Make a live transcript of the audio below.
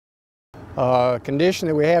Condition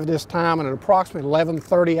that we have this time, and at approximately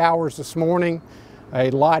 11:30 hours this morning, a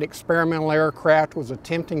light experimental aircraft was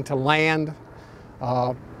attempting to land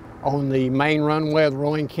on the main runway of the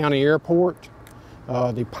Rowan County Airport.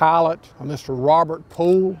 The pilot, Mr. Robert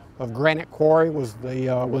Poole of Granite Quarry, was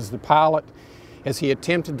the pilot. As he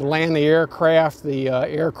attempted to land the aircraft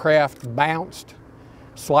bounced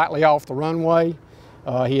slightly off the runway.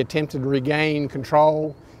 He attempted to regain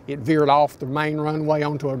control. It veered off the main runway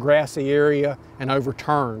onto a grassy area and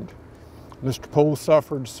overturned. Mr. Poole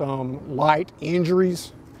suffered some light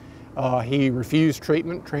injuries. He refused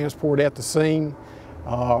treatment, transport at the scene.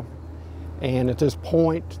 And at this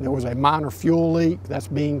point, there was a minor fuel leak that's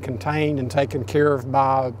being contained and taken care of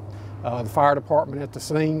by the fire department at the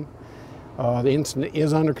scene. The incident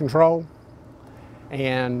is under control,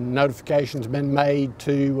 and notification's been made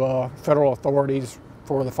to federal authorities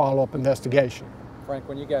for the follow-up investigation. Frank,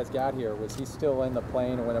 when you guys got here, was he still in the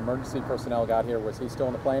plane? Or when emergency personnel got here, was he still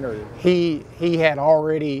in the plane? Or he had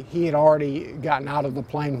already gotten out of the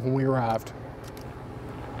plane when we arrived.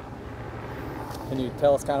 Can you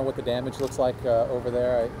tell us kind of what the damage looks like over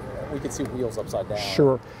there? We could see wheels upside down.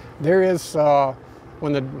 Sure, there is.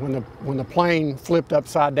 When the plane flipped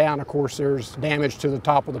upside down, of course, there's damage to the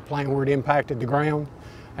top of the plane where it impacted the ground,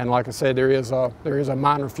 and like I said, there is a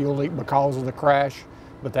minor fuel leak because of the crash,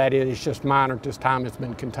 but that is just minor at this time. It's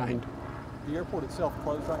been contained. The airport itself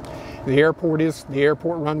closed right now? The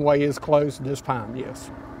airport runway is closed at this time. Yes.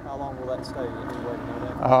 How long will that stay? Any way to know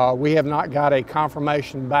that? We have not got a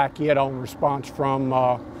confirmation back yet on response from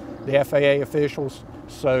the FAA officials,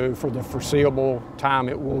 so for the foreseeable time,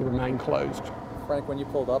 it will remain closed. Frank, when you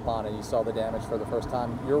pulled up on it, you saw the damage for the first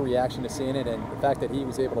time. Your reaction to seeing it and the fact that he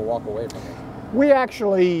was able to walk away from it. We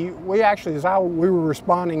actually, as we were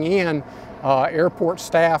responding in, airport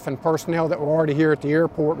staff and personnel that were already here at the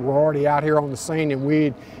airport were already out here on the scene, and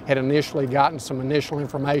we had initially gotten some initial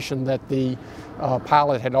information that the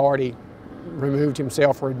pilot had already removed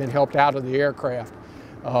himself or had been helped out of the aircraft.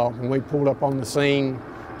 When we pulled up on the scene,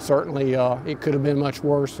 certainly it could have been much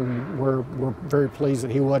worse, and we're very pleased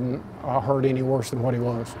that he wasn't hurt any worse than what he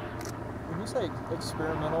was. When you say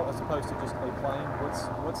experimental as opposed to just a plane,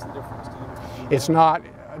 what's the difference to you? It's not,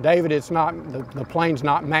 David, it's not, the plane's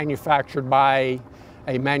not manufactured by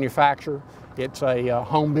a manufacturer. It's a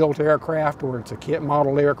home-built aircraft, or it's a kit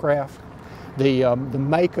model aircraft. The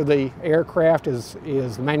make of the aircraft is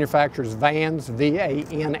the manufacturer's Vans,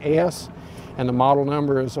 V-A-N-S, and the model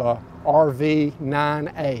number is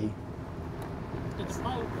RV9A. Did the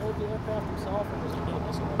pilot build the aircraft himself, or was he built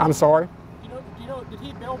by somebody? I'm sorry? Do you know, did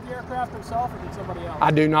he build the aircraft himself, or did somebody else? I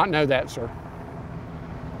do not know that, sir.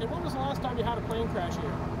 And when was the last time you had a plane crash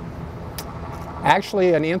here?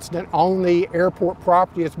 Actually, an incident on the airport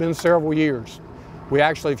property, it's been several years. We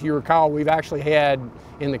actually, if you recall, we've actually had,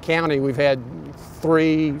 in the county, we've had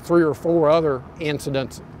three or four other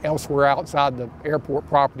incidents elsewhere outside the airport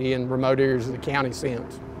property in remote areas of the county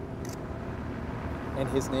since. And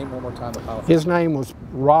his name, one more time, the pilot? His name was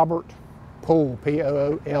Robert Poole,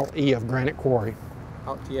 P-O-O-L-E, of Granite Quarry.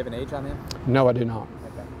 Do you have an age on him? No, I do not.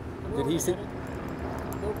 Okay. Did he see?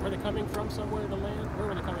 Were they coming from somewhere to land? Where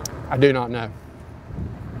were they coming from? I do not know.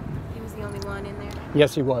 He was the only one in there?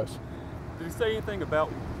 Yes, he was. Did he say anything about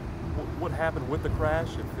what happened with the crash?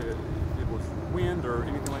 If it was wind or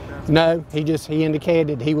anything like that? No, he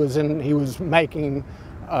indicated he was making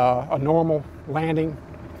a normal landing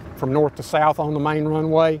from north to south on the main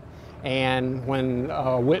runway, and when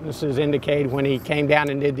witnesses indicated when he came down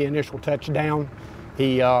and did the initial touchdown,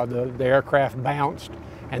 the aircraft bounced,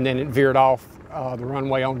 and then it veered off the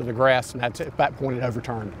runway onto the grass, and at that point it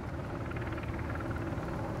overturned.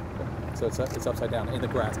 So it's upside down in the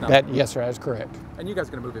grass now. Yes, sir, that's correct. And you guys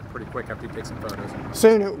are going to move it pretty quick after you take some photos.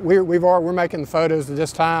 Soon, we're making the photos at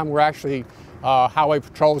this time. We're actually, Highway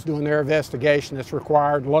Patrol's doing their investigation that's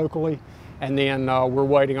required locally, and then we're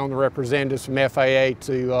waiting on the representatives from FAA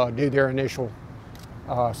to do their initial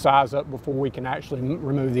size up before we can actually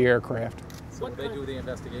remove the aircraft. So will they do the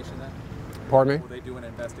investigation then? Pardon me? Will they do an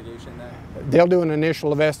investigation then? They'll do an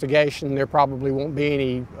initial investigation. There probably won't be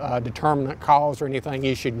any determinate cause or anything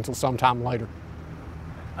issued until sometime later.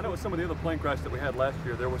 I know with some of the other plane crashes that we had last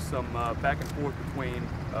year, there was some back and forth between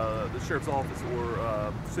the sheriff's office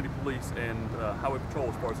or city police and highway patrol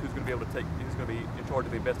as far as who's going to be in charge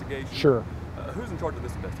of the investigation. Sure. Who's in charge of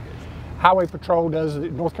this investigation? Highway Patrol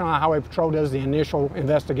North Carolina Highway Patrol does the initial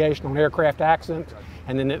investigation on aircraft accidents,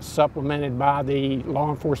 and then it's supplemented by the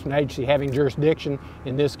law enforcement agency having jurisdiction.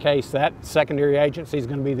 In this case, that secondary agency is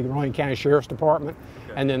going to be the Rowan County Sheriff's Department,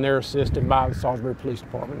 and then they're assisted by the Salisbury Police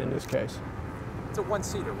Department in this case. It's a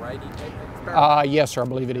one-seater, right? Yes, sir, I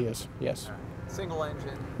believe it is, yes. Single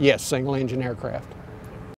engine. Yes, single engine aircraft.